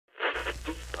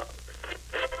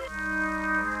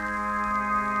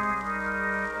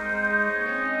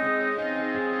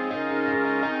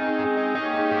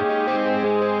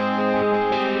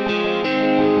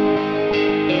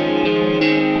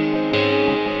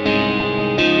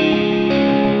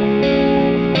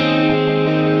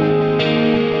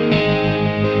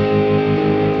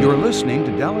listening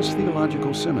to Dallas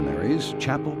Theological Seminary's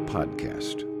Chapel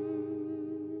Podcast.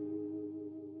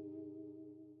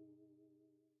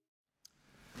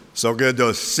 So good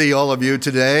to see all of you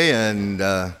today and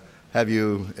have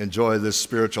you enjoy this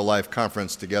Spiritual Life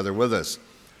Conference together with us.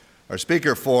 Our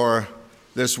speaker for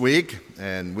this week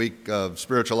and week of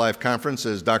Spiritual Life Conference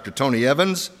is Dr. Tony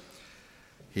Evans.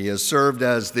 He has served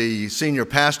as the senior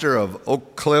pastor of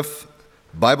Oak Cliff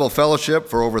Bible Fellowship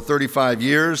for over 35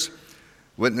 years,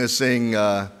 witnessing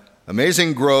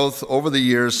amazing growth over the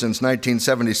years since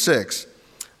 1976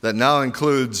 that now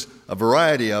includes a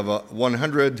variety of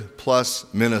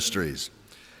 100-plus ministries.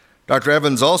 Dr.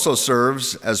 Evans also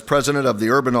serves as president of the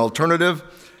Urban Alternative,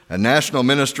 a national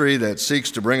ministry that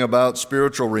seeks to bring about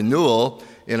spiritual renewal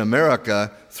in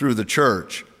America through the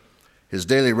church. His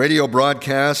daily radio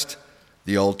broadcast,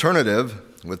 The Alternative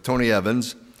with Tony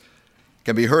Evans,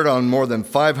 can be heard on more than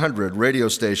 500 radio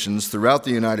stations throughout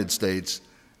the United States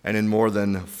and in more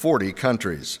than 40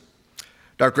 countries.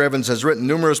 Dr. Evans has written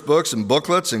numerous books and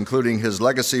booklets, including his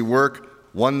legacy work,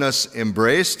 Oneness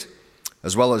Embraced,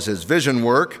 as well as his vision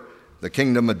work, The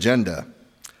Kingdom Agenda.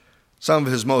 Some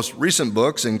of his most recent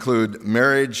books include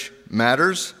Marriage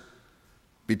Matters,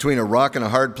 Between a Rock and a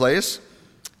Hard Place,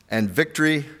 and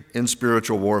Victory in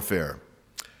Spiritual Warfare.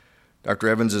 Dr.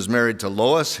 Evans is married to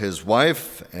Lois, his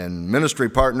wife and ministry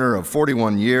partner of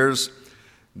 41 years.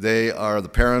 They are the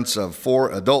parents of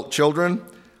 4 adult children,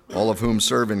 all of whom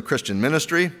serve in Christian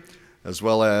ministry, as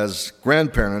well as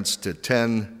grandparents to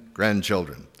 10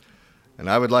 grandchildren. And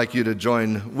I would like you to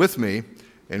join with me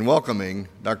in welcoming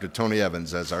Dr. Tony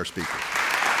Evans as our speaker.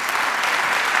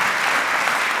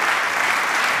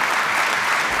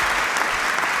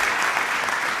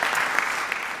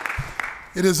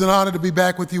 It is an honor to be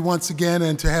back with you once again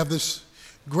and to have this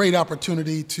great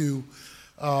opportunity to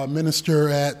minister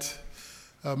at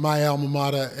my alma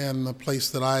mater and the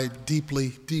place that I deeply,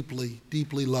 deeply,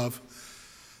 deeply love,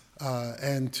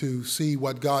 and to see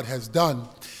what God has done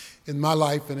in my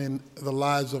life and in the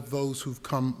lives of those who've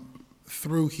come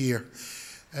through here,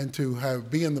 and to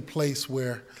be in the place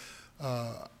where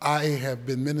I have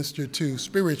been ministered to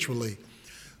spiritually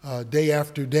day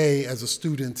after day as a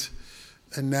student.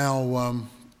 And now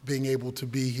being able to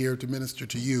be here to minister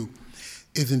to you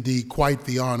is indeed quite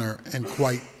the honor and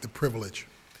quite the privilege.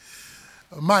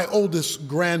 My oldest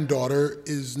granddaughter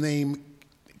is named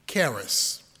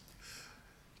Karis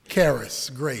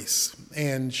Grace,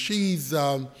 and she's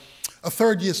a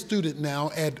third-year student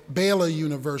now at Baylor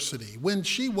University. When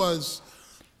she was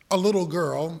a little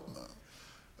girl,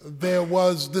 there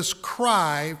was this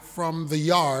cry from the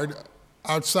yard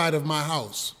outside of my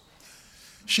house.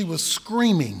 She was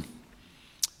screaming,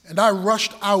 and I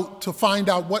rushed out to find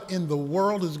out what in the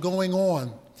world is going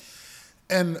on,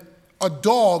 and a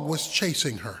dog was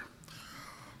chasing her.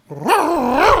 The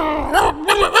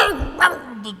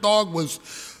dog was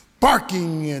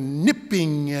barking and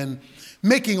nipping and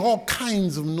making all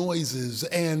kinds of noises,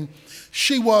 and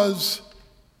she was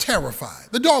terrified.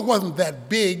 The dog wasn't that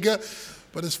big,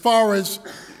 but as far as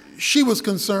she was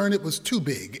concerned, it was too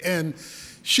big, and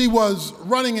she was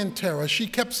running in terror. She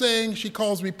kept saying, she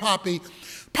calls me Poppy,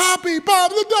 Poppy, Pop,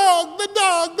 the dog, the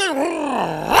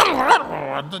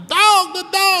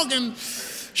dog. And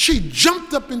she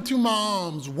jumped up into my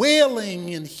arms,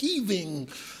 wailing and heaving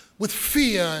with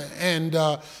fear and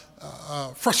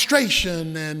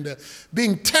frustration and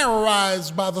being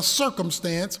terrorized by the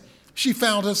circumstance she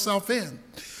found herself in.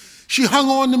 She hung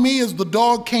on to me as the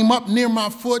dog came up near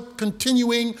my foot,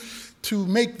 continuing to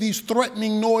make these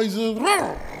threatening noises,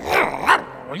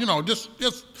 you know, just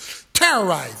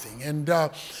terrorizing. And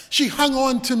she hung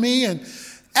on to me, and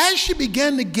as she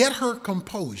began to get her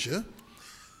composure,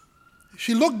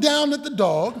 she looked down at the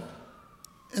dog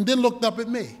and then looked up at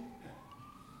me.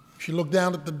 She looked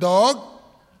down at the dog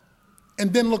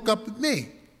and then looked up at me.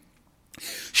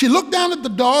 She looked down at the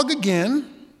dog again,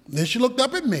 then she looked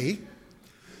up at me.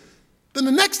 Then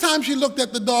the next time she looked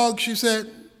at the dog, she said,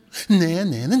 nah,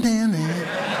 nah, nah, nah, nah.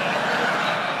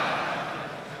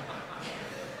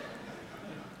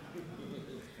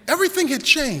 Everything had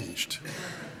changed,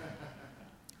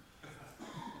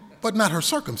 but not her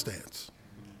circumstance.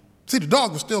 See, the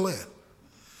dog was still there.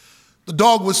 The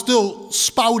dog was still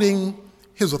spouting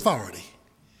his authority.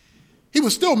 He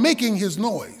was still making his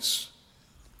noise.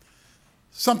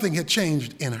 Something had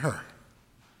changed in her.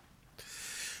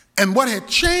 And what had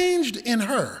changed in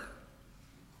her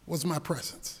was my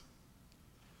presence.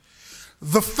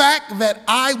 The fact that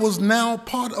I was now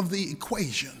part of the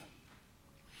equation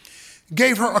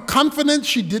gave her a confidence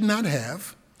she did not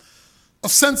have, a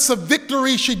sense of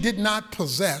victory she did not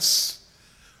possess,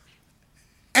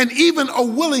 and even a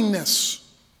willingness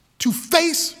to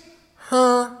face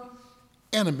her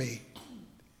enemy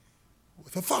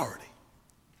with authority.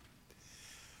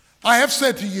 I have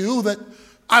said to you that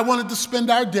I wanted to spend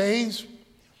our days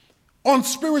on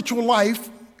spiritual life,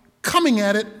 coming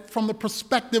at it from the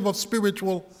perspective of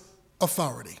spiritual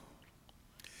authority.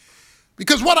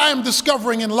 Because what I am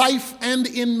discovering in life and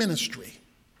in ministry,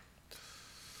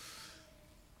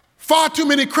 far too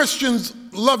many Christians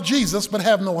love Jesus but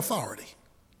have no authority.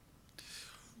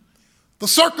 The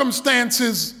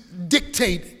circumstances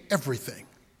dictate everything,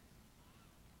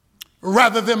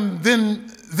 rather than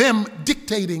them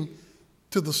dictating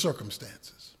to the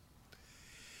circumstances.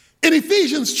 In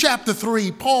Ephesians chapter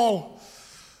 3, Paul,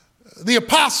 the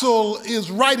apostle,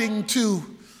 is writing to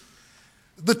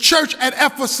the church at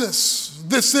Ephesus.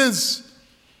 This is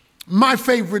my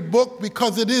favorite book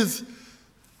because it is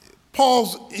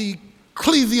Paul's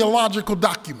ecclesiological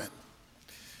document.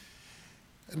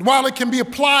 And while it can be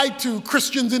applied to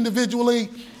Christians individually,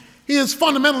 he is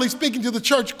fundamentally speaking to the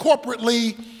church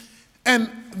corporately, and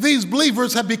these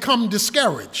believers have become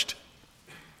discouraged.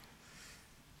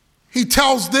 He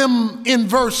tells them in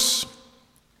verse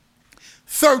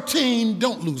 13,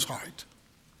 don't lose heart.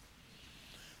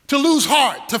 To lose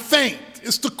heart, to faint,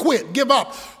 is to quit, give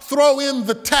up, throw in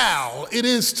the towel. It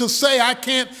is to say, I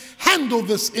can't handle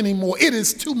this anymore. It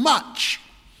is too much,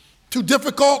 too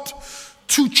difficult,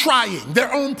 too trying.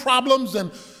 Their own problems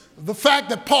and the fact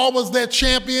that Paul was their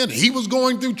champion, he was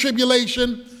going through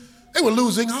tribulation, they were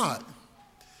losing heart.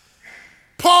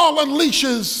 Paul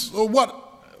unleashes what,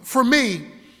 for me,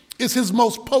 is his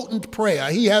most potent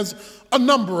prayer. He has a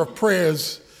number of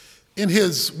prayers in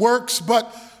his works,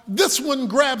 but this one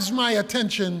grabs my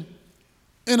attention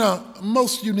in a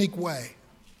most unique way.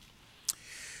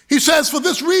 He says, for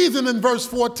this reason in verse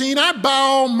 14, I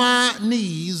bow my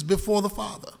knees before the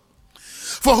Father,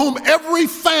 for whom every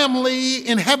family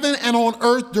in heaven and on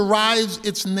earth derives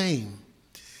its name,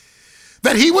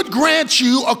 that he would grant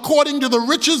you, according to the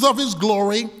riches of his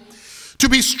glory, to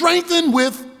be strengthened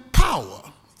with power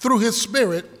through his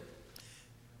Spirit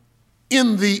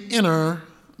in the inner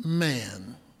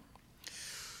man,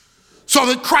 so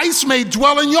that Christ may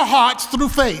dwell in your hearts through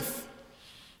faith,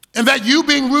 and that you,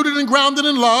 being rooted and grounded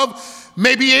in love,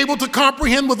 may be able to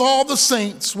comprehend with all the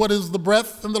saints what is the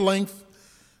breadth and the length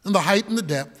and the height and the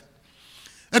depth,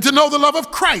 and to know the love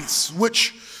of Christ,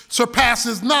 which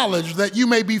surpasses knowledge, that you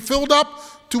may be filled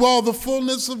up to all the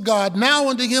fullness of God. Now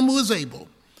unto him who is able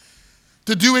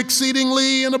to do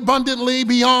exceedingly and abundantly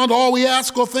beyond all we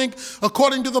ask or think,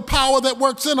 according to the power that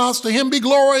works in us, to him be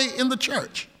glory in the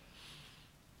church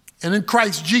and in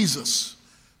Christ Jesus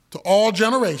to all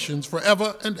generations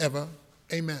forever and ever.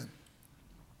 Amen.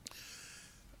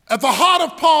 At the heart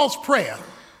of Paul's prayer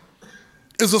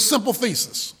is a simple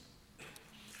thesis.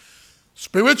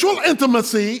 Spiritual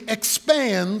intimacy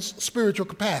expands spiritual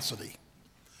capacity,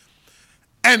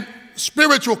 and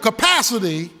spiritual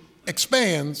capacity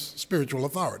expands spiritual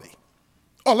authority.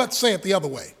 Or let's say it the other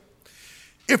way.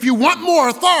 If you want more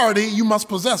authority, you must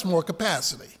possess more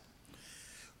capacity.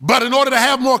 But in order to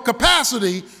have more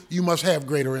capacity, you must have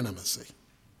greater intimacy.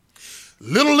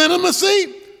 Little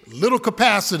intimacy, little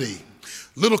capacity.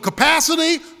 Little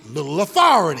capacity, little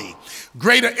authority.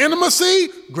 Greater intimacy,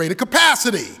 greater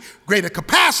capacity. Greater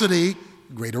capacity,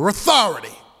 greater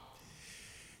authority.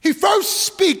 He first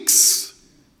speaks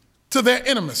to their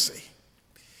intimacy.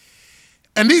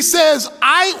 And he says,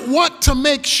 I want to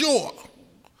make sure,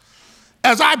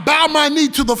 as I bow my knee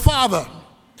to the Father,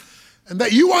 and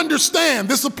that you understand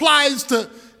this applies to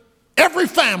every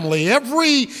family,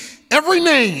 every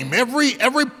name,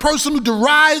 every person who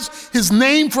derives his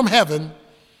name from heaven,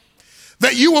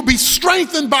 that you will be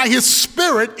strengthened by his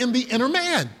Spirit in the inner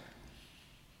man.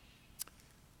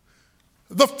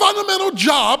 The fundamental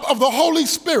job of the Holy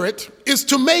Spirit is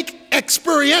to make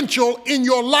experiential in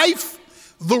your life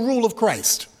the rule of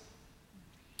Christ.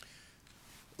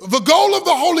 The goal of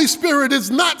the Holy Spirit is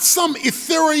not some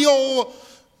ethereal,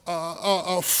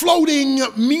 floating,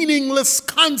 meaningless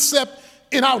concept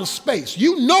in outer space.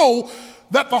 You know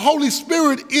that the Holy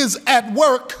Spirit is at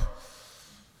work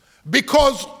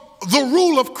because the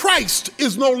rule of Christ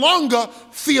is no longer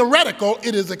theoretical,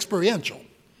 it is experiential.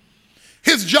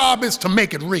 His job is to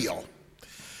make it real.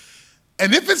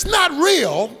 And if it's not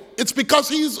real, it's because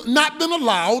he's not been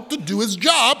allowed to do his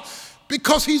job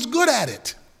because he's good at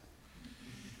it.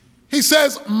 He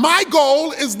says, my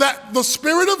goal is that the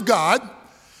Spirit of God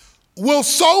will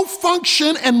so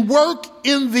function and work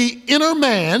in the inner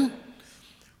man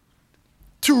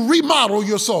to remodel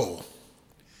your soul.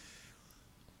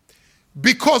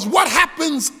 Because what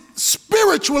happens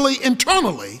spiritually,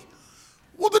 internally,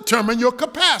 will determine your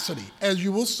capacity, as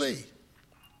you will see.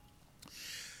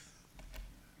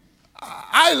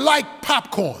 I like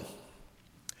popcorn.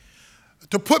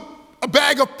 To put a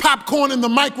bag of popcorn in the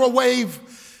microwave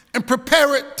and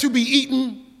prepare it to be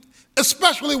eaten,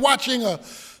 especially watching a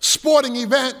sporting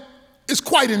event, is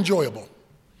quite enjoyable.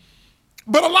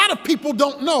 But a lot of people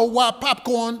don't know why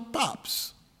popcorn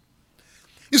pops.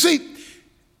 You see,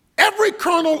 every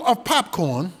kernel of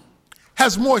popcorn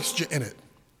has moisture in it.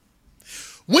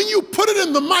 When you put it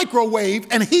in the microwave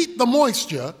and heat the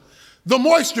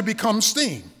moisture becomes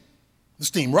steam. The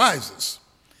steam rises.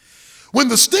 When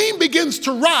the steam begins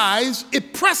to rise,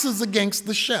 it presses against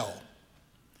the shell.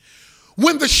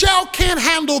 When the shell can't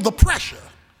handle the pressure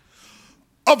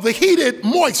of the heated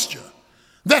moisture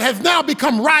that has now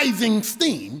become rising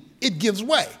steam, it gives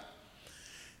way.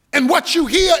 And what you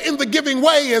hear in the giving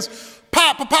way is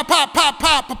pop, pop, pop, pop, pop,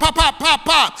 pop, pop, pop, pop, pop,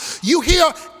 pop. You hear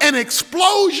an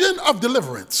explosion of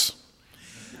deliverance.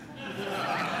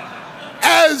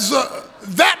 As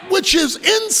that which is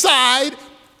inside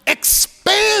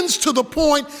expands to the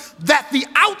point that the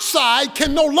outside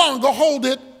can no longer hold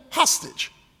it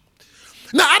hostage.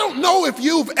 Now, I don't know if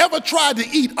you've ever tried to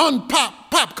eat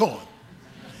unpopped popcorn,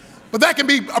 but that can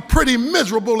be a pretty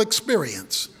miserable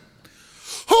experience.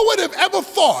 Who would have ever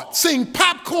thought, seeing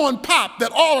popcorn pop,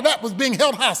 that all of that was being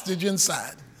held hostage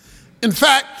inside? In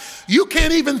fact, you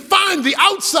can't even find the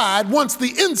outside once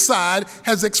the inside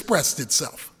has expressed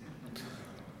itself.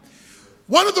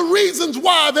 One of the reasons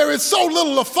why there is so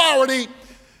little authority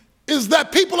is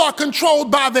that people are controlled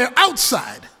by their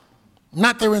outside,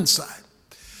 not their inside.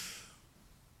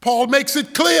 Paul makes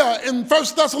it clear in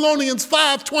 1 Thessalonians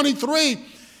 5:23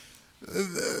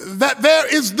 that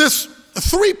there is this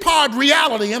three-part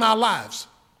reality in our lives.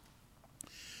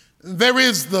 There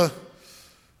is the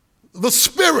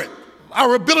spirit,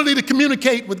 our ability to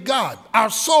communicate with God, our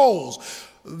souls,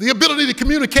 the ability to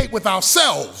communicate with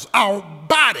ourselves, our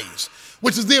bodies,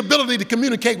 which is the ability to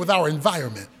communicate with our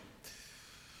environment.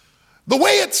 The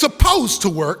way it's supposed to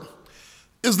work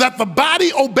is that the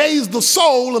body obeys the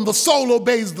soul and the soul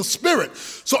obeys the spirit.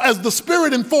 So as the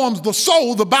spirit informs the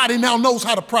soul, the body now knows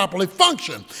how to properly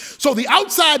function. So the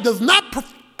outside does not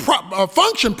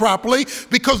function properly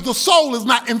because the soul is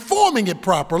not informing it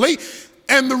properly.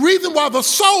 And the reason why the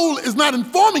soul is not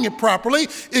informing it properly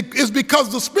is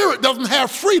because the spirit doesn't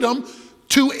have freedom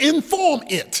to inform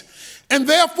it. And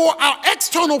therefore, our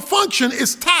external function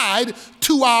is tied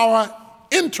to our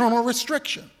internal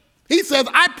restriction. He says,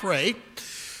 I pray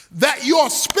that your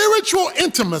spiritual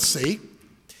intimacy,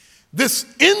 this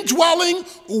indwelling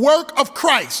work of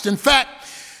Christ, in fact,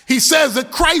 he says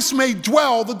that Christ may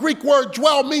dwell. The Greek word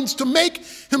dwell means to make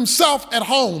himself at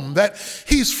home, that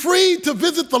he's free to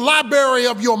visit the library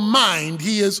of your mind.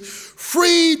 He is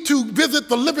free to visit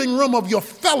the living room of your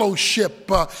fellowship.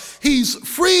 He's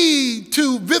free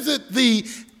to visit the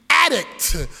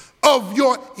attic of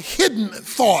your hidden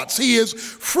thoughts. He is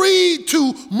free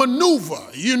to maneuver.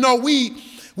 You know, we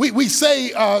say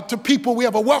to people, we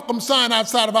have a welcome sign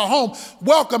outside of our home,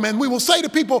 welcome, and we will say to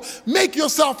people, make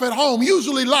yourself at home.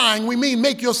 Usually lying, we mean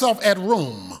make yourself at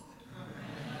room.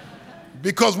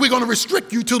 Because we're going to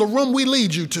restrict you to the room we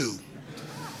lead you to.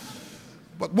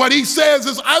 But what he says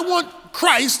is, I want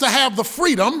Christ to have the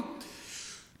freedom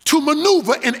to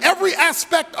maneuver in every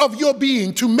aspect of your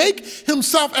being, to make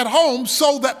himself at home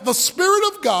so that the Spirit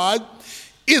of God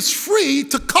is free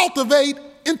to cultivate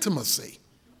intimacy.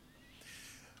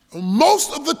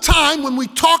 Most of the time when we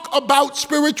talk about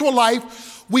spiritual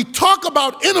life, we talk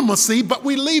about intimacy, but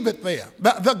we leave it there.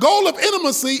 The goal of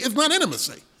intimacy is not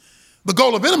intimacy. The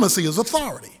goal of intimacy is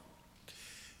authority.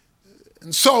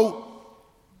 And so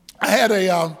I had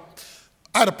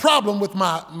a problem with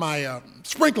my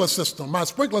sprinkler system. My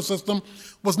sprinkler system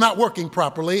was not working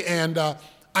properly, and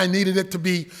I needed it to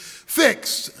be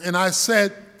fixed. And I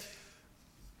said,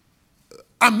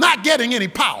 I'm not getting any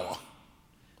power.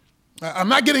 I'm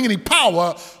not getting any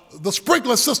power. The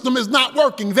sprinkler system is not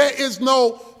working. There is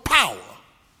no power.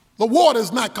 The water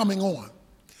is not coming on.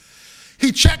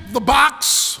 He checked the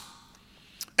box,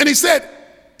 and he said,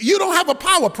 you don't have a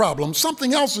power problem.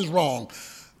 Something else is wrong.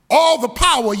 All the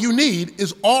power you need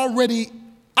is already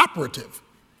operative.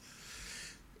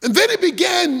 And then he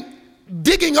began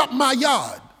digging up my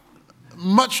yard,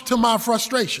 much to my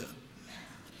frustration.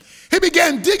 He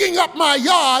began digging up my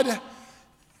yard,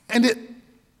 and it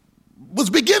was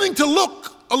beginning to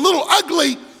look a little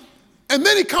ugly. And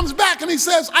then he comes back and he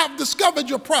says, I've discovered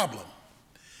your problem.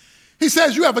 He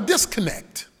says, you have a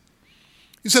disconnect.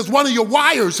 He says, one of your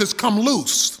wires has come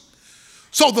loose.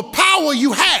 So the power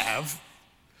you have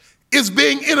is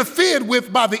being interfered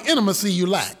with by the intimacy you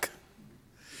lack.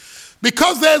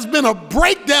 Because there's been a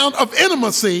breakdown of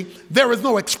intimacy, there is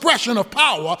no expression of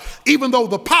power, even though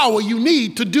the power you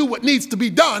need to do what needs to be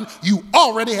done, you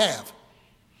already have.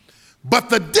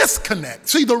 But the disconnect,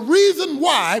 see, the reason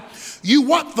why you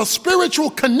want the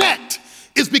spiritual connect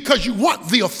is because you want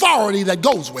the authority that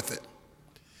goes with it.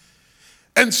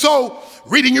 And so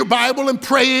reading your Bible and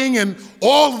praying and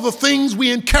all of the things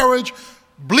we encourage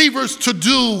believers to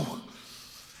do,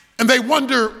 and they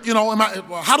wonder, you know,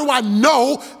 how do I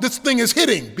know this thing is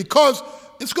hitting? Because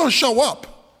it's going to show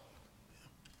up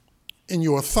in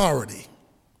your authority.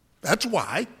 That's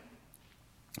why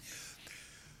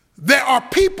there are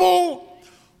people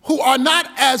who are not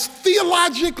as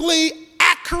theologically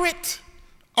accurate,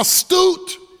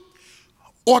 astute,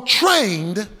 or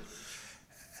trained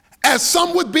as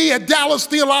some would be at Dallas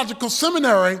Theological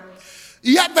Seminary,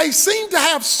 yet they seem to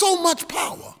have so much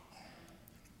power,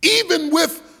 even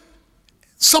with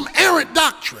some errant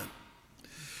doctrine,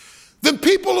 than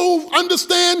people who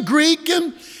understand Greek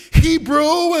and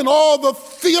Hebrew and all the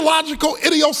theological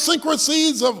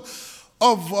idiosyncrasies of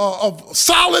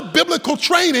solid biblical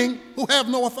training who have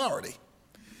no authority.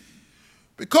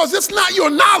 Because it's not your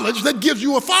knowledge that gives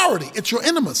you authority, it's your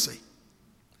intimacy.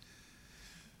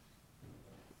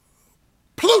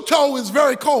 Pluto is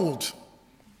very cold.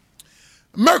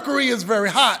 Mercury is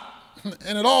very hot,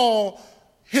 and it all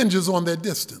hinges on their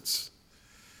distance.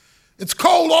 It's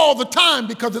cold all the time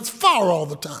because it's far all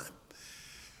the time.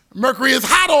 Mercury is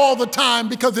hot all the time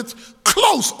because it's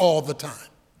close all the time.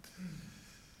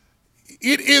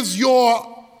 It is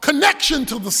your connection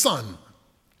to the sun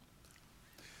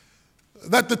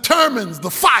that determines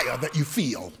the fire that you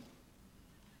feel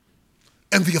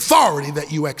and the authority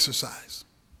that you exercise.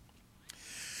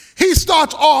 He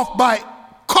starts off by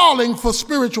calling for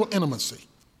spiritual intimacy.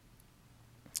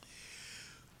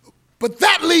 But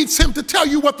that leads him to tell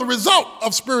you what the result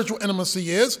of spiritual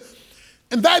intimacy is,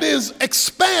 and that is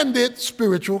expanded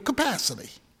spiritual capacity.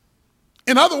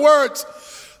 In other words,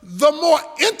 the more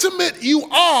intimate you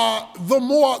are, the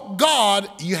more God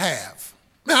you have.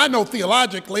 Now, I know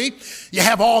theologically you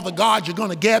have all the God you're going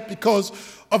to get because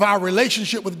of our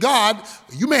relationship with God.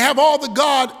 You may have all the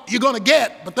God you're going to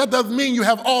get, but that doesn't mean you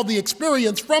have all the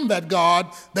experience from that God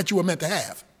that you were meant to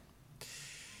have.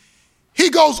 He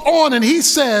goes on and he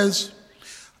says,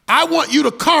 I want you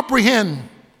to comprehend,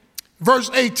 verse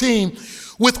 18,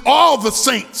 with all the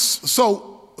saints.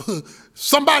 So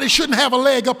somebody shouldn't have a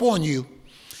leg up on you.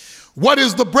 What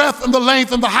is the breadth and the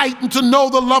length and the height, and to know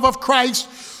the love of Christ,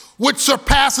 which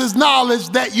surpasses knowledge,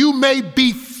 that you may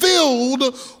be filled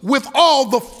with all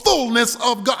the fullness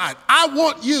of God. I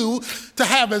want you to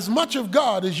have as much of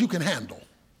God as you can handle,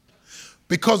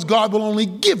 because God will only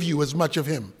give you as much of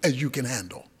him as you can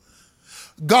handle.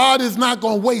 God is not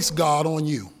going to waste God on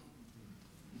you.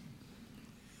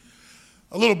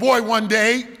 A little boy one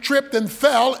day tripped and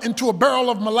fell into a barrel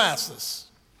of molasses.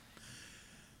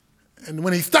 And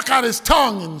when he stuck out his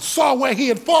tongue and saw where he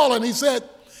had fallen, he said,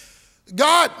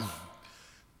 God,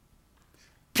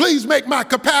 please make my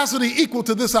capacity equal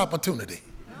to this opportunity.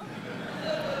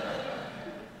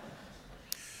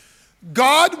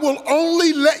 God will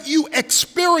only let you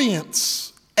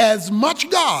experience as much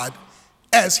God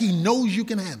as he knows you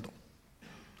can handle.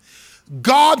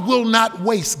 God will not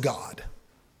waste God.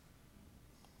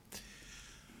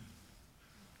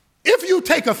 If you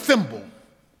take a thimble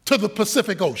to the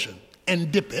Pacific Ocean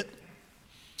and dip it,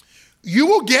 you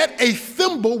will get a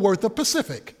thimble worth of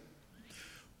Pacific.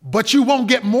 But you won't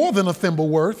get more than a thimble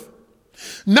worth.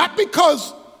 Not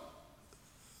because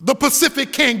the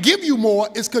Pacific can't give you more,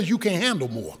 it's because you can't handle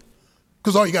more.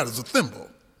 Because all you got is a thimble.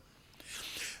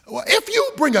 Well, if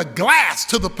you bring a glass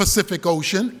to the Pacific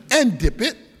Ocean and dip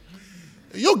it,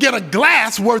 you'll get a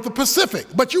glass worth of Pacific.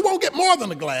 But you won't get more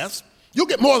than a glass. You'll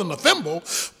get more than a thimble,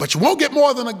 but you won't get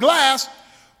more than a glass.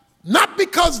 Not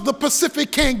because the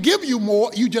Pacific can't give you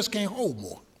more, you just can't hold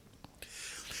more.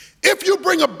 If you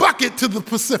bring a bucket to the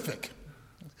Pacific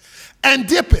and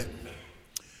dip it,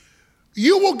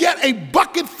 you will get a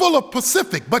bucket full of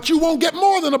Pacific, but you won't get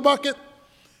more than a bucket.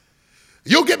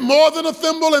 You'll get more than a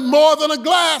thimble and more than a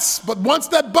glass, but once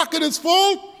that bucket is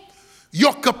full,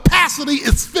 your capacity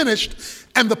is finished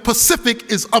and the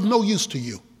Pacific is of no use to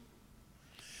you.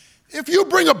 If you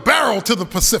bring a barrel to the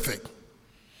Pacific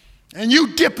and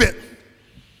you dip it,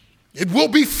 it will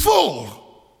be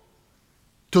full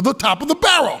to the top of the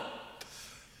barrel.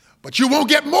 But you won't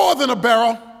get more than a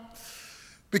barrel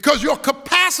because your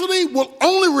capacity will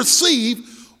only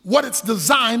receive what it's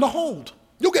designed to hold.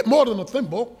 You'll get more than a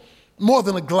thimble, more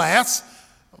than a glass,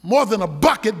 more than a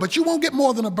bucket, but you won't get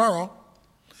more than a barrel.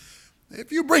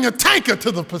 If you bring a tanker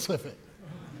to the Pacific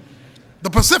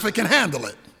can handle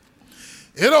it.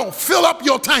 it'll fill up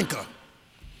your tanker.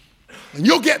 And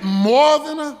you'll get more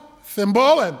than a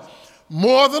thimble and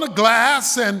more than a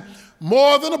glass and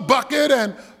more than a bucket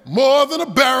and more than a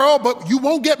barrel, but you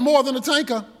won't get more than a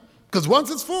tanker, because once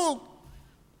it's full,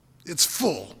 it's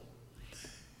full.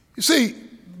 You see,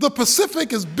 the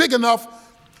Pacific is big enough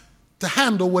to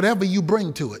handle whatever you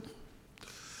bring to it.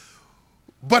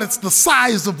 But it's the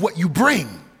size of what you bring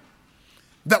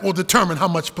that will determine how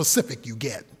much Pacific you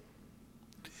get.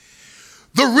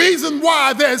 The reason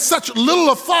why there's such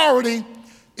little authority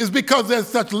is because there's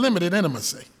such limited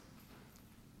intimacy.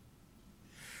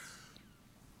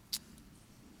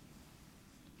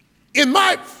 In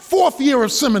my 4th year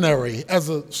of seminary as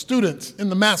a student in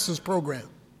the master's program,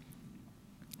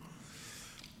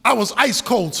 I was ice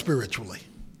cold spiritually.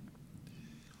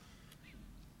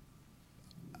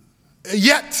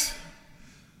 Yet,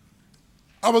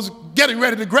 I was getting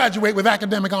ready to graduate with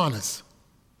academic honors.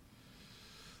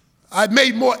 I'd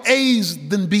made more A's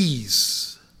than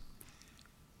B's.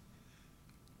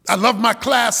 I loved my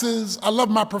classes. I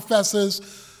loved my professors.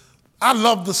 I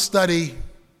loved the study.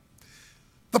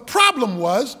 The problem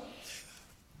was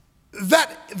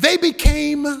that they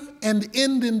became an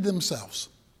end in themselves.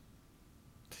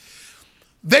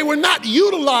 They were not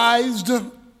utilized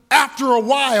after a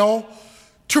while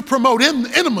to promote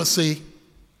intimacy.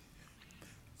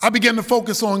 I began to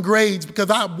focus on grades because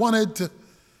I wanted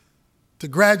to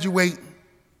graduate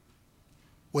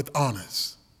with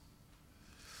honors.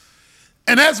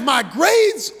 And as my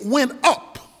grades went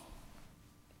up,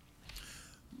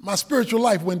 my spiritual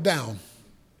life went down.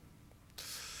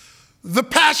 The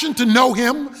passion to know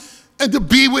him and to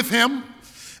be with him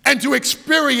and to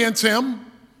experience him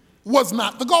was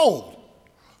not the goal.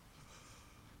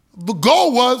 The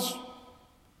goal was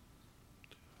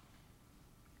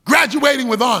graduating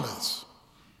with honors.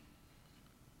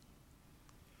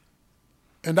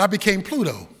 And I became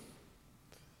Pluto.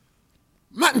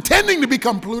 I'm not intending to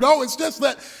become Pluto, it's just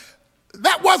that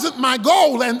that wasn't my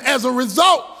goal, and as a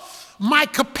result, my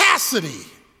capacity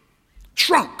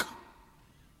shrunk.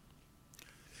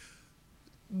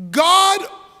 God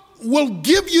will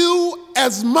give you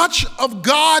as much of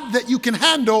God that you can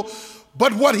handle,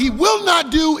 but what he will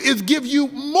not do is give you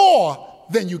more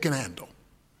than you can handle,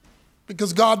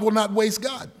 because God will not waste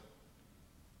God.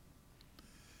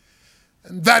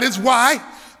 And that is why,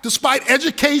 despite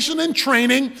education and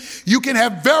training, you can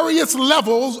have various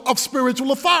levels of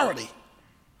spiritual authority,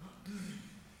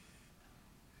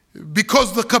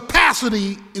 because the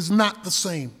capacity is not the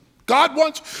same. God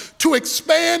wants to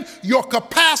expand your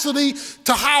capacity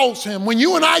to house him. When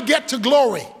you and I get to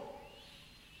glory,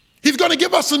 he's going to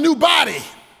give us a new body,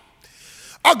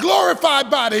 a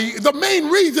glorified body. The main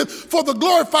reason for the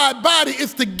glorified body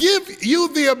is to give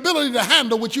you the ability to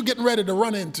handle what you're getting ready to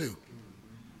run into.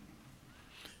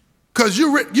 Because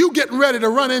you're getting ready to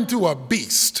run into a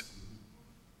beast.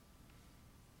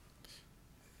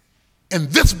 And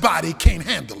this body can't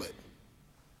handle it.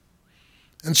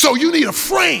 And so you need a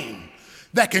frame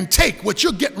that can take what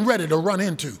you're getting ready to run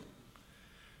into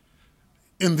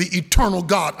in the eternal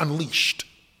God unleashed.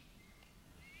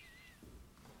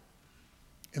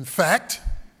 In fact,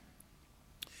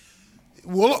 it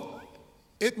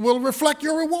will reflect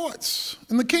your rewards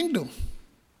in the kingdom.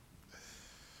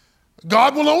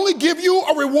 God will only give you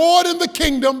a reward in the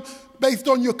kingdom based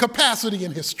on your capacity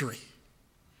in history.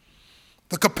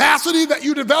 The capacity that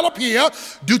you develop here,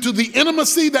 due to the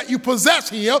intimacy that you possess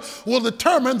here, will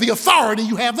determine the authority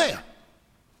you have there.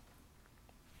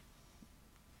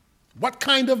 What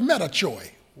kind of metachoy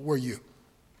were you?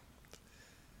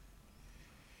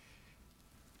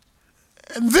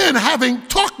 And then, having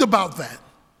talked about that,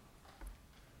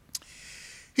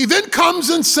 he then comes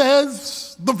and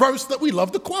says the verse that we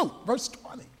love to quote, verse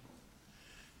 20.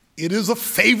 It is a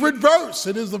favorite verse.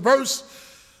 It is the verse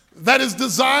that is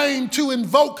designed to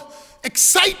invoke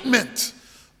excitement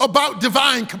about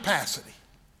divine capacity.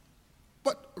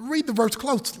 But read the verse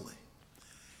closely.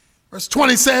 Verse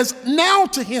 20 says, "Now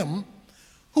to him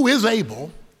who is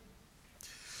able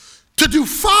to do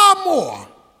far more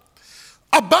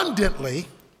abundantly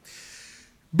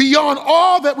beyond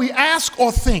all that we ask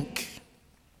or think,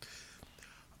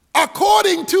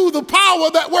 according to the power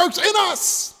that works in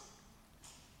us."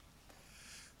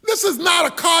 This is not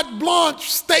a carte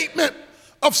blanche statement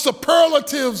of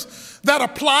superlatives that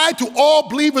apply to all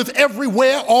believers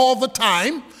everywhere all the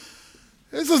time.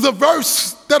 This is a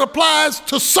verse that applies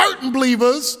to certain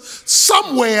believers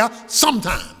somewhere,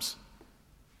 sometimes.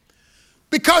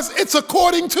 Because it's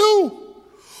according to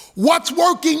what's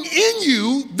working in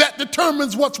you that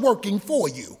determines what's working for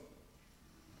you.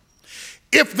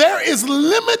 If there is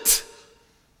limit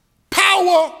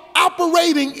power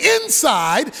operating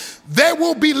inside, there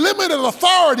will be limited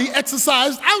authority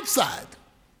exercised outside.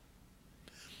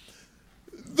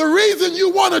 The reason you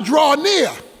want to draw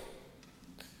near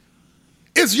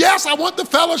is, yes, I want the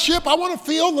fellowship. I want to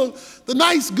feel the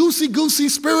nice goosey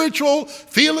spiritual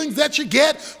feelings that you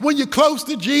get when you're close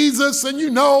to Jesus, and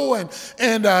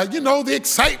the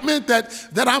excitement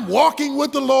that I'm walking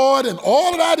with the Lord, and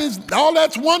all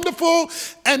that's wonderful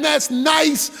and that's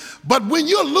nice. But when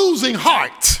you're losing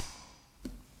heart,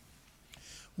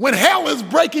 when hell is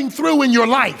breaking through in your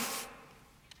life,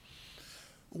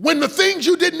 when the things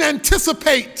you didn't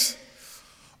anticipate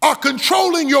are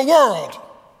controlling your world,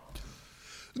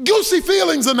 goosey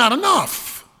feelings are not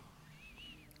enough.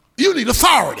 You need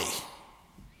authority.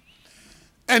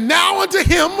 And now unto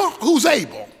him who's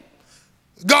able.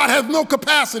 God has no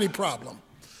capacity problem.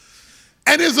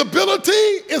 And his ability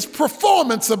is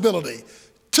performance ability,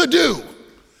 to do.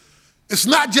 It's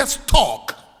not just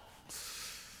talk.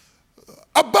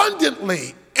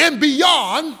 Abundantly and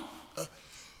beyond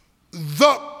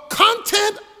the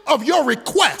content of your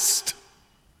request,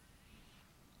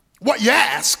 what you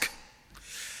ask,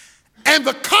 and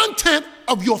the content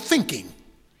of your thinking,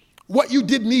 what you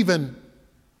didn't even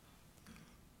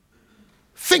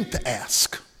think to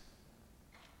ask.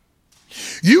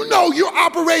 You know you're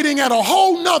operating at a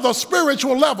whole nother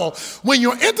spiritual level when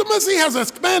your intimacy has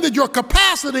expanded your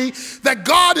capacity, that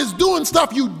God is doing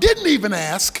stuff you didn't even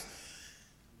ask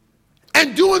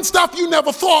and doing stuff you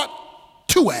never thought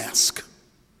to ask.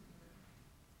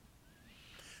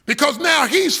 Because now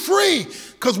he's free,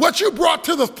 because what you brought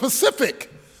to the Pacific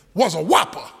was a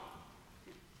whopper.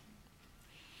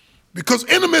 Because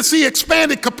intimacy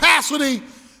expanded capacity,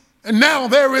 and now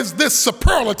there is this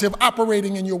superlative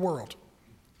operating in your world.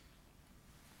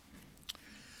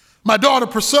 My daughter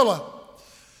Priscilla,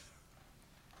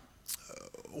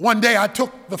 one day I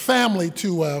took the family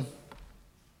to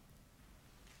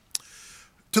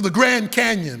the Grand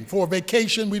Canyon for a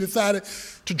vacation. We decided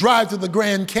to drive to the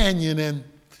Grand Canyon, and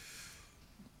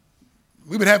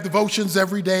we would have devotions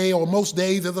every day or most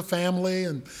days as a family,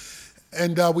 and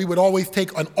we would always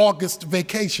take an August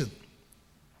vacation.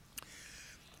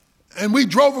 And we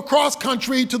drove across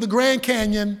country to the Grand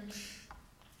Canyon.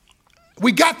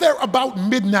 We got there about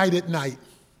midnight at night,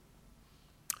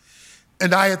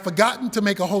 and I had forgotten to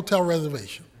make a hotel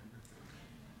reservation.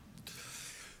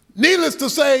 Needless to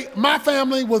say, my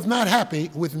family was not happy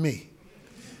with me.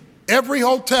 Every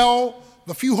hotel,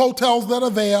 the few hotels that are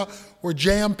there, were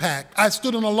jam-packed. I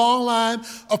stood in a long line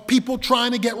of people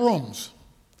trying to get rooms,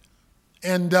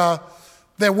 and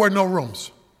there were no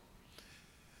rooms.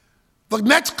 The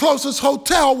next closest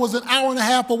hotel was an hour and a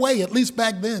half away, at least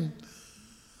back then.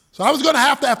 So I was going to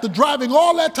have to, after driving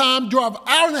all that time, drive an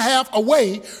hour and a half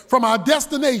away from our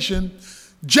destination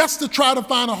just to try to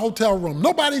find a hotel room.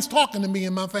 Nobody's talking to me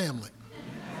and my family,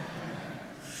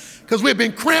 because we've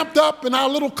been cramped up in our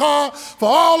little car for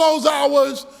all those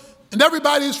hours, and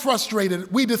everybody's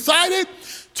frustrated. We decided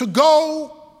to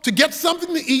go to get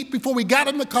something to eat before we got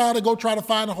in the car to go try to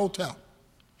find a hotel.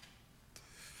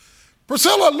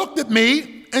 Priscilla looked at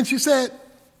me and she said,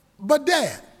 "But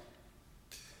Dad,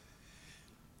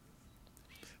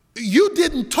 you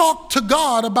didn't talk to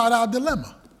God about our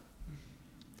dilemma."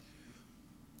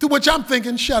 To which I'm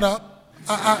thinking, shut up.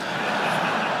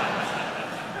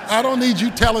 I don't need you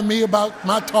telling me about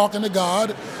my talking to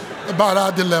God about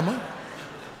our dilemma.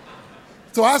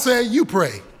 So I said, "You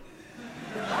pray."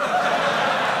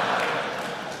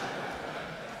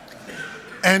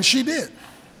 And she did.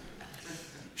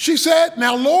 She said,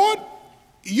 "Now, Lord,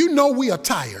 you know we are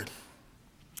tired.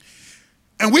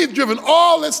 And we've driven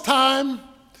all this time,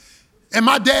 and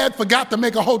my dad forgot to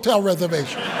make a hotel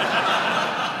reservation.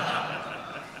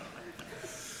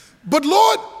 But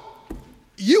Lord,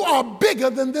 you are bigger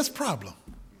than this problem.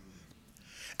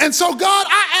 And so, God,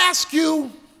 I ask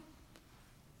you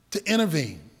to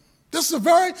intervene." This is a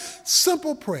very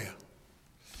simple prayer.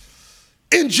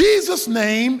 In Jesus'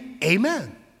 name,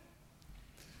 amen.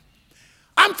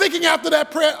 I'm thinking after that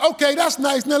prayer, okay, that's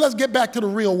nice. Now let's get back to the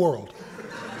real world.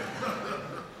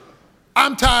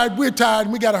 I'm tired, we're tired,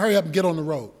 and we got to hurry up and get on the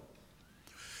road.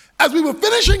 As we were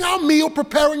finishing our meal,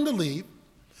 preparing to leave,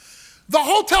 the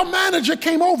hotel manager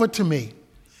came over to me,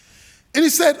 and he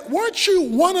said, "Weren't you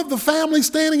one of the families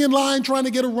standing in line trying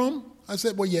to get a room?" I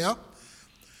said, "Well, yeah."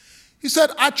 He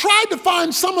said, "I tried to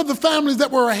find some of the families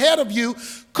that were ahead of you,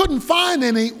 couldn't find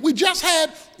any. We just had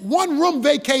one room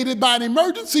vacated by an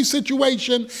emergency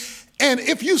situation, and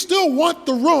if you still want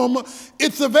the room,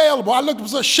 it's available." I looked and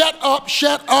said, "Shut up,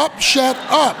 shut up, shut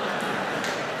up."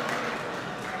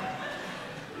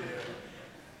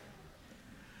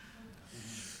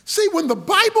 See, See, when the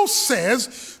Bible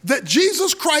says that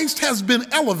Jesus Christ has been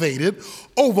elevated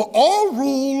over all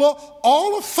rule,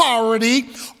 all authority,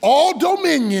 all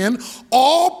dominion,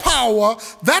 all power,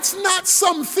 that's not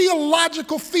some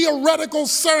theological, theoretical,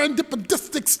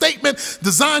 serendipitous statement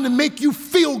designed to make you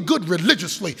feel good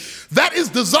religiously. That is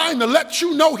designed to let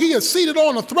you know he is seated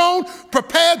on a throne,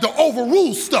 prepared to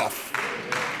overrule stuff.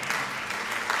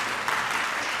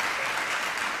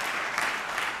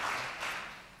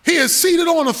 He is seated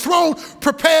on a throne,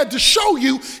 prepared to show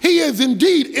you he is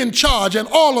indeed in charge, and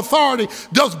all authority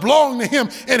does belong to him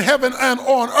in heaven and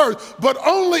on earth, but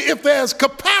only if there's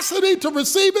capacity to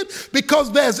receive it,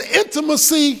 because there's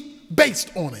intimacy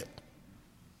based on it.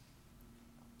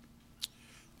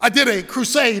 I did a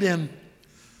crusade in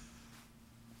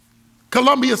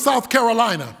Columbia, South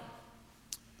Carolina,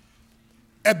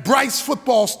 at Bryce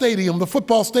Football Stadium, the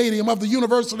football stadium of the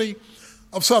University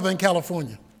of Southern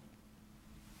California.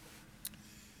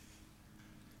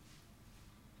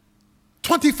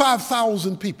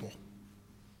 25,000 people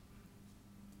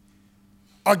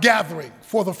are gathering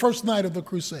for the first night of the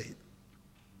crusade.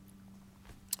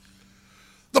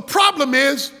 The problem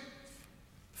is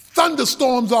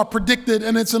thunderstorms are predicted,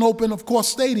 and it's an open, of course,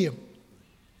 stadium.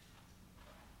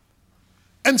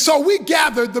 And so we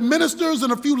gathered, the ministers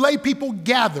and a few lay people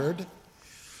gathered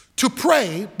to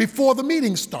pray before the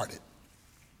meeting started.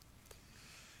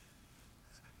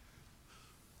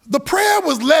 The prayer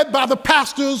was led by the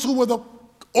pastors who were the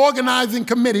organizing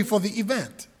committee for the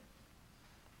event.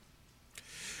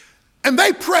 And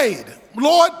they prayed,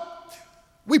 Lord,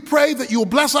 we pray that you'll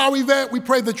bless our event. We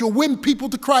pray that you'll win people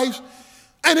to Christ.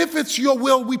 And if it's your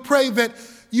will, we pray that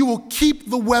you will keep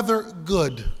the weather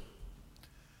good.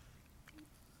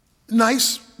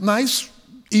 Nice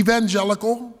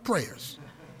evangelical prayers.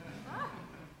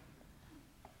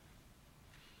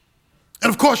 And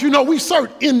of course, you know, we cert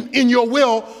in your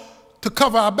will to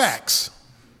cover our backs,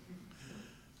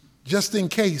 just in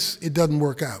case it doesn't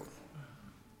work out.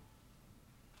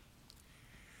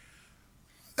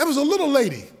 There was a little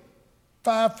lady,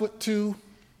 5'2",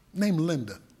 named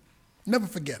Linda. Never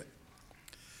forget it.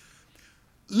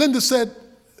 Linda said,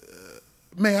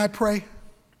 may I pray?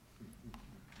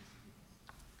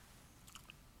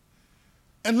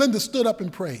 And Linda stood up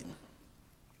and prayed.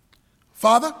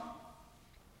 Father,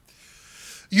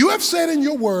 you have said in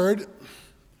your word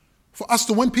for us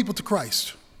to win people to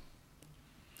Christ.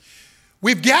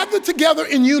 We've gathered together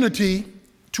in unity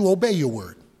to obey your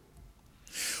word.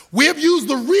 We have used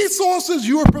the resources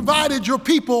you have provided your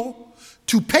people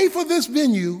to pay for this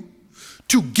venue,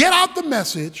 to get out the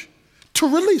message, to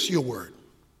release your word.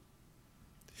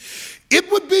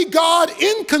 It would be, God,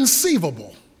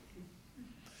 inconceivable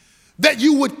that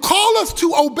you would call us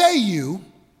to obey you,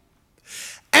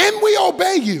 and we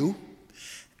obey you,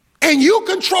 and you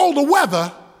control the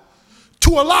weather to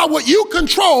allow what you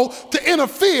control to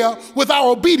interfere with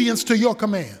our obedience to your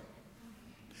command.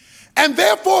 And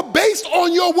therefore, based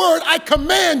on your word, I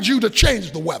command you to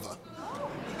change the weather.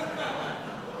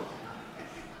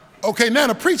 Okay, now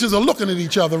the preachers are looking at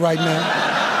each other right now.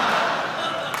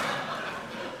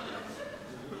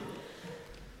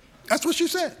 That's what she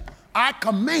said. I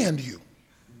command you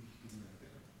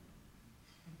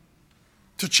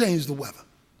to change the weather.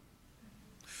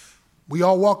 We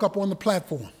all walk up on the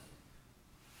platform.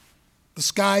 The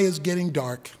sky is getting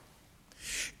dark.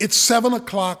 It's 7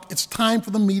 o'clock. It's time for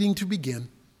the meeting to begin.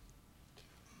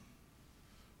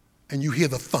 And you hear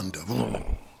the thunder.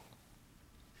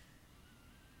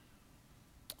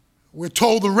 We're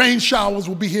told the rain showers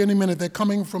will be here in a minute. They're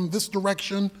coming from this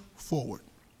direction forward.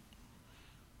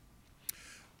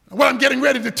 What I'm getting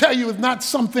ready to tell you is not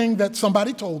something that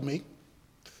somebody told me,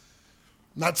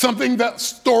 not something that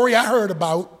story I heard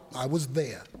about. I was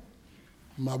there.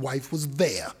 My wife was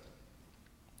there.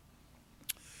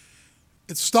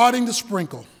 It's starting to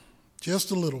sprinkle,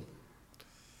 just a little.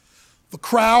 The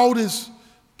crowd is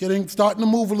starting to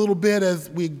move a little bit as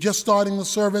we're just starting the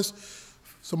service.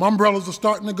 Some umbrellas are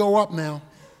starting to go up now.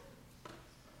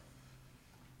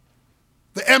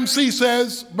 The MC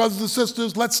says, brothers and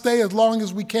sisters, let's stay as long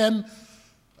as we can.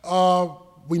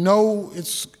 We know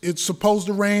it's supposed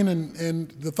to rain and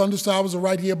the thunder showers are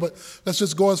right here, but let's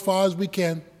just go as far as we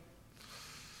can.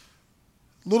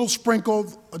 Little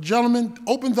sprinkle, a gentleman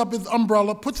opens up his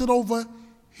umbrella, puts it over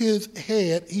his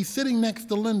head. He's sitting next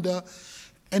to Linda,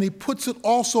 and he puts it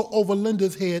also over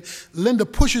Linda's head. Linda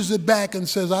pushes it back and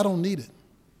says, I don't need it.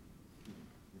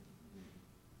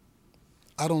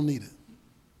 I don't need it.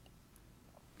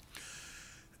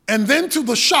 And then, to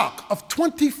the shock of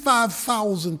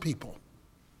 25,000 people,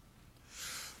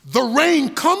 the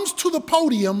rain comes to the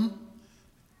podium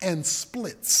and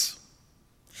splits.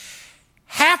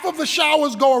 half of the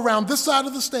showers go around this side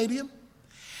of the stadium,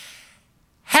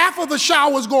 half of the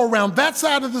showers go around that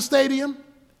side of the stadium.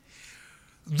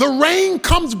 The rain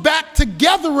comes back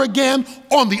together again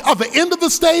on the other end of the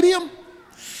stadium,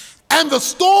 and the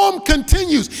storm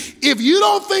continues. If you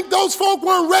don't think those folk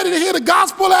weren't ready to hear the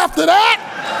gospel after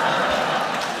that,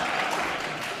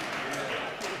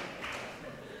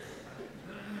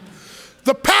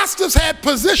 the pastors had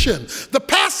position, the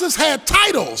pastors had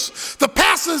titles, the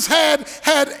pastors had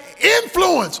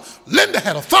influence. Linda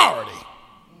had authority.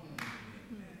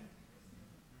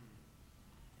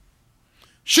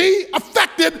 She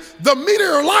affected the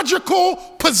meteorological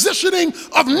positioning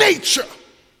of nature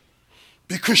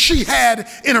because she had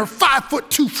in her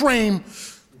 5'2" frame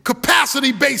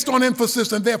capacity based on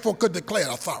emphasis and therefore could declare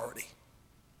authority.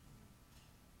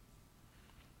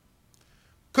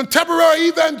 Contemporary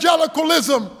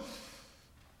evangelicalism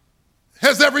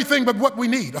has everything but what we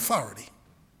need, authority.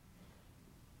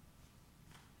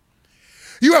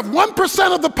 You have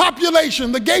 1% of the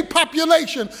population, the gay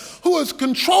population, who is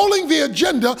controlling the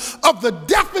agenda of the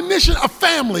definition of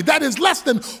family. That is less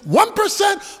than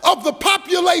 1% of the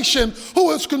population who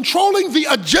is controlling the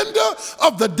agenda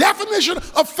of the definition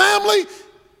of family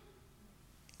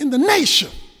in the nation.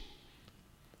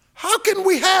 How can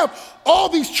we have all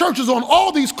these churches on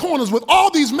all these corners with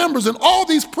all these members and all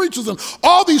these preachers and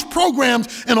all these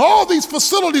programs and all these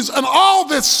facilities and all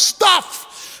this stuff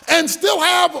and still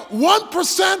have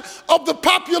 1% of the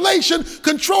population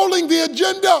controlling the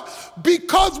agenda?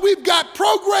 Because we've got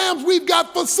programs, we've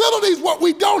got facilities. What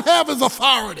we don't have is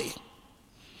authority,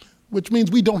 which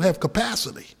means we don't have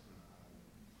capacity,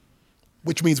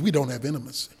 which means we don't have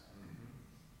intimacy.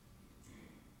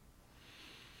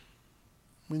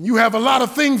 When you have a lot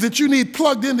of things that you need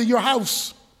plugged into your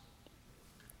house,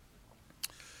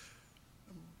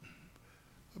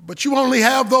 but you only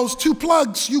have those 2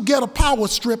 plugs, you get a power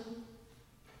strip.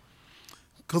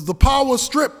 Because the power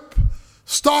strip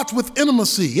starts with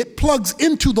intimacy. It plugs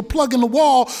into the plug in the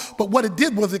wall, but what it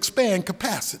did was expand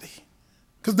capacity.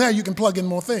 Because now you can plug in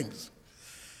more things.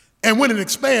 And when it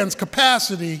expands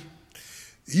capacity,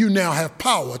 you now have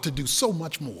power to do so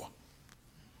much more.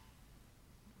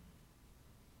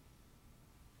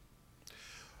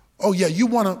 Oh yeah, you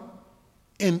want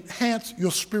to enhance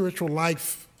your spiritual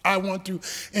life. I want to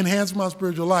enhance my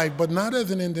spiritual life, but not as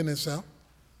an end in itself.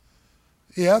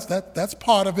 Yes, that's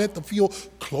part of it, to feel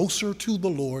closer to the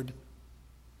Lord.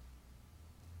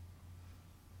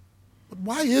 But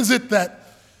why is it that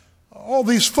all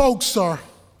these folks are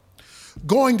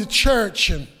going to church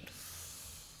and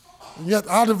yet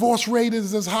our divorce rate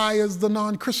is as high as the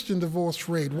non-Christian divorce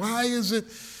rate? Why is it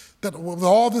that with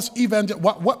all this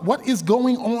what is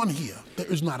going on here? There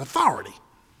is not authority.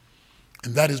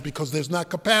 And that is because there's not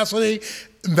capacity,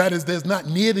 and that is there's not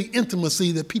near the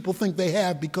intimacy that people think they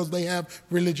have because they have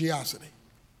religiosity.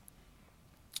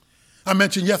 I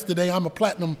mentioned yesterday I'm a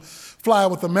platinum flyer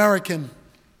with American,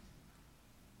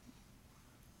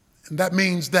 and that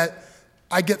means that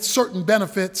I get certain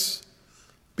benefits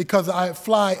because I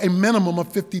fly a minimum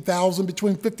of 50,000,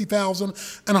 between 50,000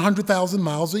 and 100,000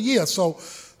 miles a year. So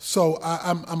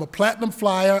I'm a platinum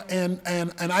flyer, and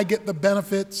I get the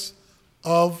benefits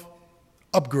of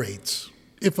upgrades,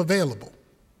 if available.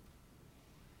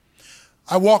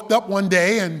 I walked up one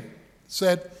day and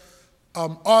said,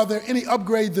 are there any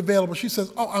upgrades available? She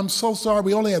says, oh, I'm so sorry,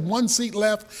 we only had 1 seat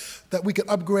left that we could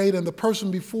upgrade, and the person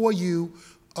before you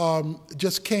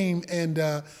just came and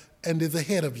is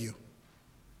ahead of you.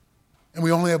 And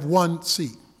we only have 1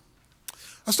 seat.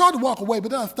 I started to walk away,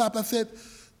 but then I stopped. I said,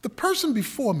 the person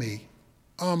before me,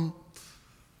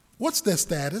 what's their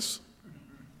status?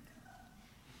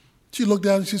 She looked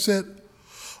down and she said,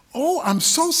 oh, I'm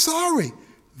so sorry.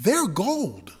 They're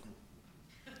gold.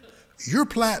 You're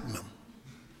platinum.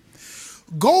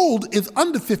 Gold is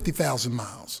under 50,000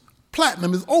 miles.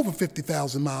 Platinum is over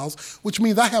 50,000 miles, which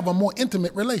means I have a more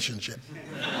intimate relationship.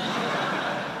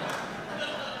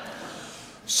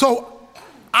 So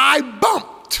I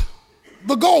bumped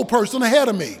the gold person ahead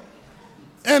of me.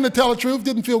 And to tell the truth,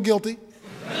 didn't feel guilty.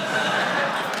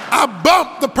 I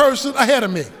bumped the person ahead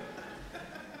of me.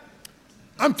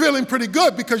 I'm feeling pretty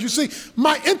good because, you see,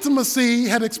 my intimacy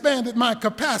had expanded my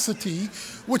capacity,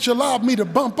 which allowed me to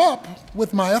bump up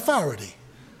with my authority.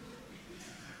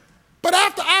 But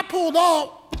after I pulled off,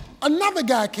 another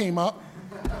guy came up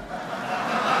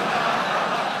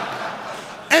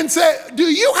and said, do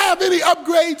you have any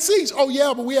upgrade seats? Oh,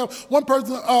 yeah, but we have one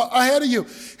person ahead of you.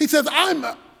 He says, I'm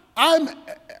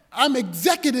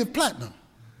executive platinum.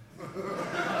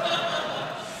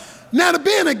 Now, to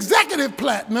be an executive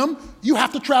platinum, you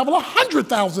have to travel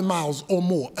 100,000 miles or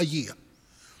more a year.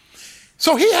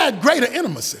 So he had greater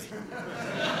intimacy,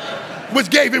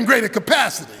 which gave him greater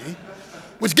capacity,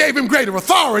 which gave him greater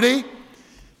authority,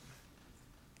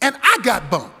 and I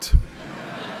got bumped.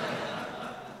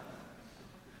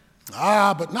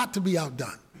 But not to be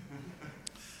outdone.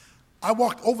 I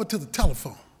walked over to the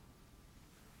telephone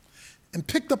and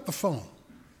picked up the phone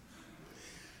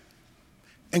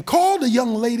and called a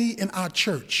young lady in our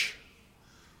church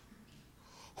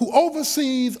who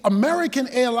oversees American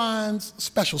Airlines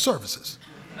Special Services.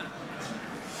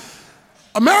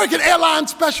 American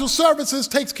Airlines Special Services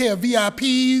takes care of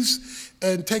VIPs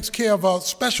and takes care of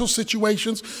special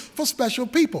situations for special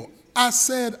people. I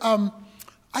said,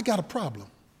 I got a problem.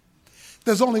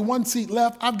 There's only one seat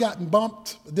left. I've gotten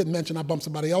bumped. I didn't mention I bumped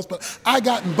somebody else, but I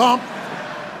gotten bumped.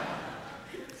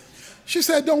 She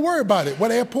said, don't worry about it.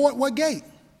 What airport? What gate?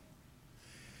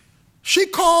 She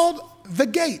called the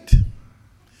gate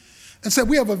and said,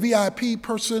 we have a VIP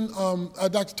person,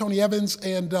 Dr. Tony Evans,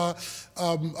 and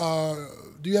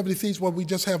do you have any seats? Well, we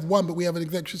just have one, but we have an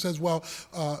executive. She says, well,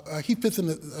 he fits in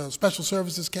the special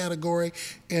services category,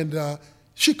 and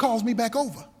she calls me back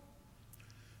over.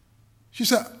 She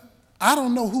said, I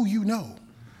don't know who you know,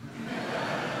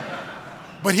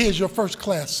 but here's your first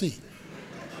class seat.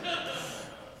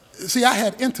 See, I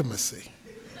had intimacy,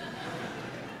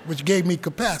 which gave me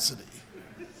capacity,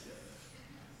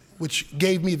 which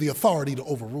gave me the authority to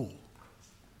overrule.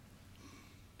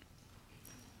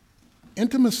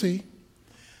 Intimacy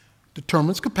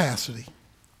determines capacity.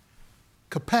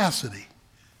 Capacity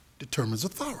determines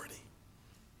authority.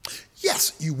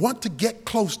 Yes, you want to get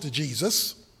close to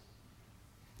Jesus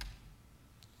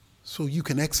so you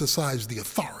can exercise the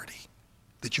authority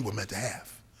that you were meant to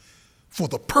have for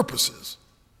the purposes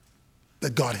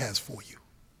that God has for you.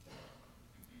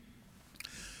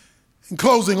 In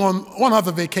closing, on one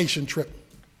other vacation trip,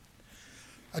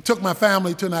 I took my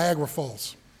family to Niagara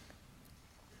Falls.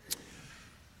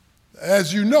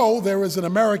 As you know, there is an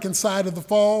American side of the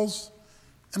falls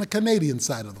and a Canadian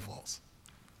side of the falls.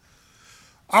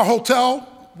 Our hotel,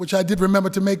 which I did remember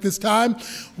to make this time,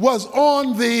 was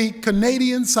on the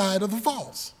Canadian side of the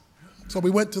falls. So we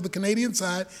went to the Canadian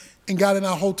side and got in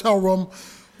our hotel room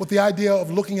with the idea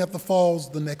of looking at the falls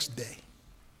the next day.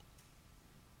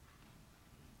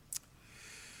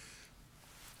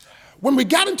 When we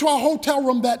got into our hotel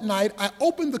room that night, I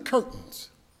opened the curtains,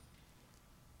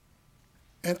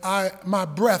 and my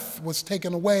breath was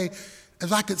taken away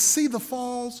as I could see the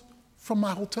falls from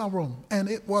my hotel room, and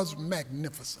it was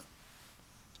magnificent.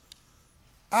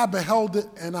 I beheld it,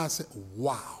 and I said,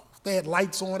 wow. They had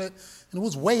lights on it, and it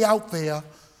was way out there,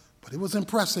 but it was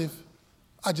impressive.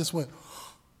 I just went,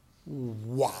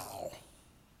 wow.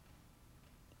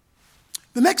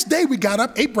 The next day, we got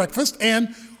up, ate breakfast,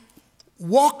 and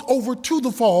walked over to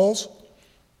the falls.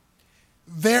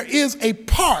 There is a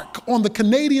park on the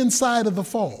Canadian side of the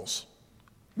falls.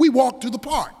 We walked to the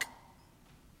park.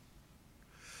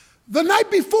 The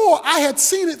night before, I had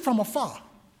seen it from afar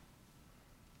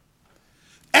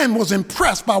and was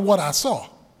impressed by what I saw.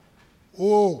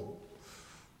 Oh,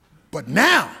 but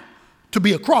now to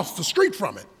be across the street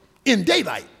from it in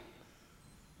daylight,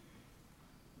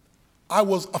 I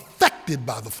was affected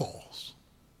by the falls.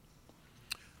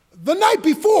 The night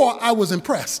before, I was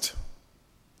impressed.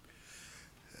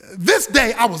 This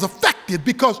day, I was affected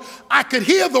because I could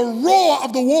hear the roar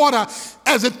of the water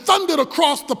as it thundered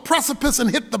across the precipice and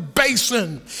hit the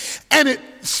basin, and it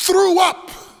threw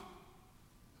up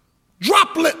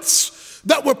droplets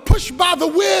that were pushed by the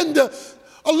wind,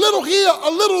 a little here,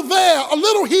 a little there, a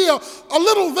little here, a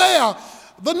little there.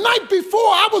 The night before,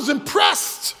 I was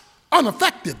impressed,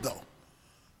 unaffected though.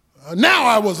 Now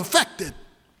I was affected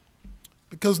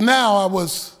because now I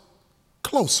was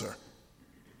closer.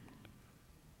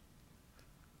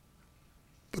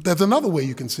 But there's another way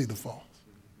you can see the falls.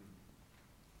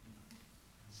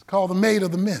 It's called the Maid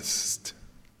of the Mist.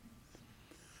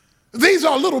 These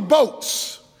are little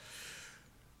boats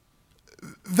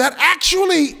that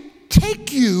actually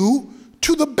take you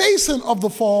to the basin of the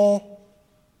fall.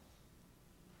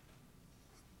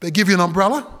 They give you an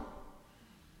umbrella.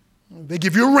 They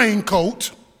give you a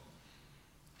raincoat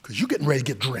because you're getting ready to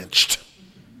get drenched.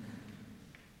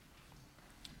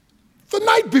 The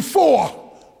night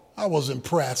before, I was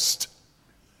impressed.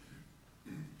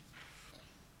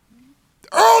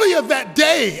 Earlier that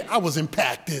day, I was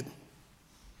impacted.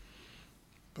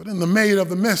 But in the Maid of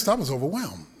the Mist, I was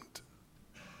overwhelmed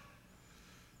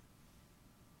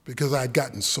because I had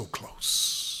gotten so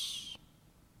close.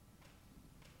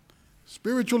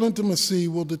 Spiritual intimacy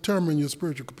will determine your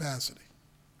spiritual capacity.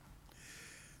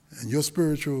 And your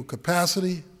spiritual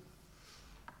capacity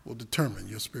will determine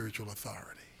your spiritual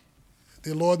authority.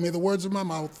 Dear Lord, may the words of my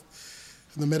mouth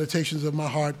and the meditations of my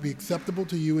heart be acceptable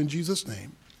to you in Jesus'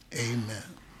 name.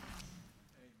 Amen.